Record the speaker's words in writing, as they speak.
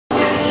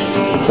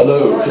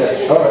Hello,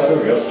 okay. Alright, there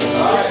we go.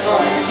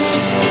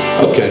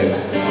 Okay.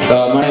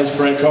 My name is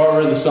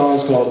Carver. The song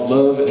is called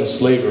Love and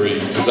Slavery,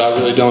 because I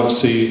really don't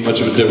see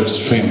much of a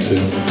difference between the two.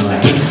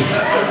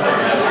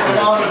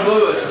 Come on to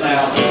Lewis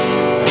now.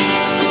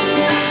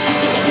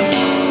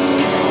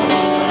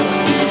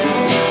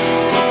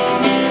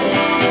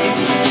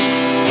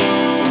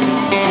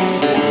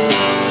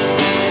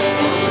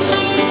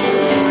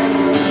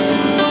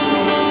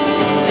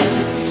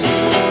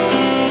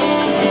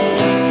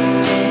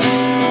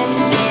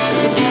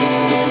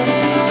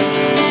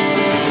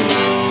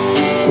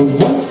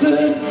 What's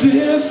the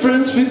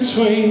difference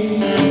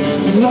between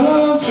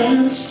love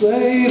and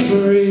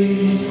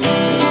slavery?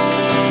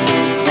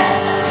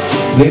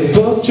 They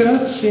both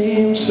just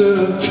seem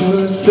to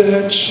put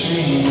their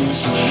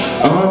chains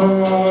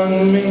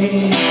on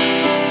me.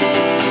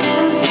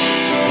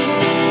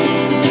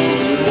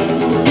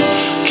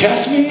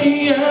 Cast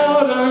me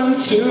out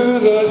onto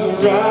the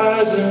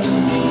horizon.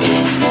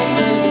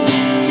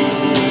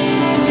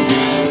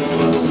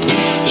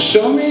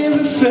 Show me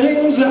the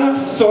things I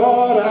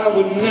thought I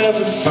would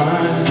never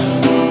find.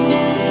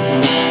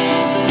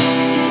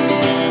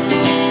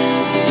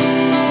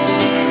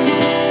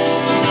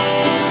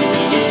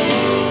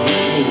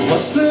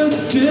 What's the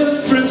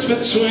difference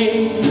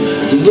between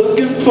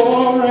looking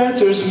for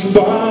answers in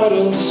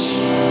bottles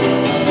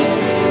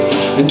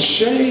and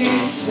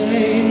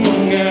chasing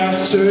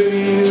after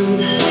you?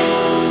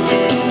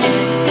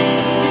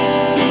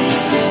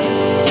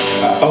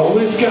 I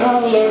always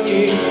got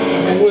lucky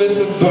with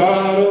the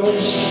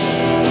bottles,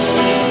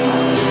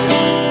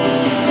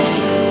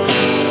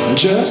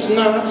 just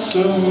not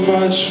so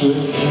much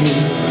with you.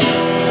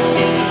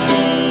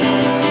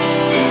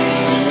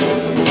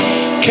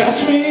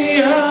 Cast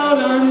me out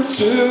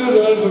onto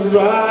the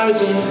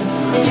horizon.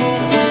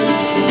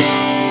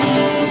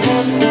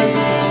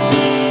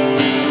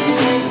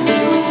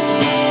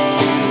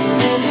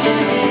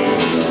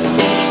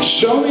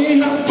 Show me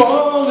how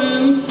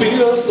falling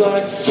feels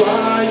like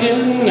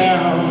flying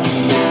now.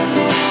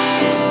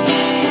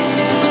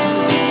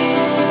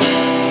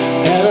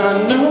 And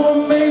I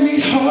know it may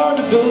be hard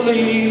to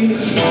believe,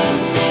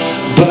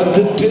 but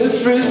the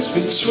difference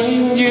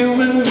between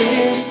you and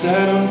me is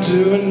that I'm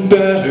doing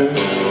better.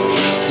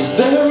 Is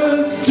there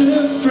a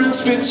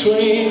difference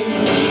between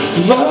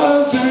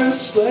love and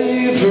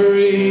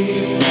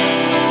slavery?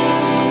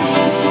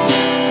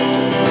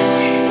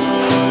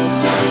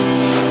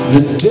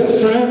 The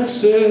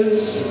difference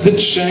is the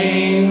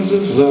chains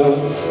of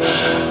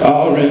love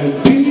are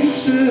in